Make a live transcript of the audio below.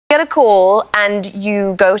get a call and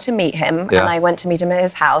you go to meet him, and I went to meet him at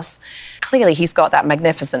his house. Clearly, he's got that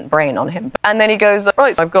magnificent brain on him. And then he goes,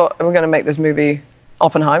 right, we're going to make this movie,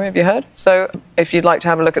 Oppenheimer, have you heard? So if you'd like to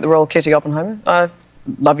have a look at the role Kitty Oppenheimer, I'd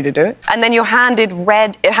love you to do it. And then you're handed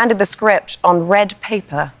the script on red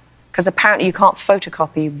paper, because apparently you can't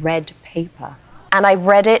photocopy red paper. And I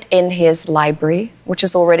read it in his library, which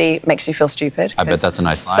is already makes you feel stupid. I bet that's a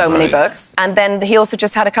nice library. So many books. And then he also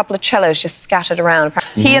just had a couple of cellos just scattered around.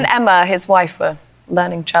 He and Emma, his wife, were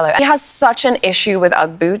learning cello. He has such an issue with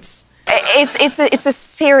Ugg boots. It's a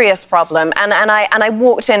serious problem. And I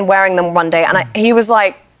walked in wearing them one day, and he was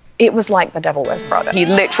like, it was like the Devil Wears Prada. He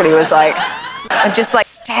literally was like, I just like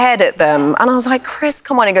stared at them. And I was like, Chris,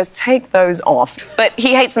 come on. He goes, take those off. But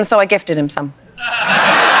he hates them, so I gifted him some.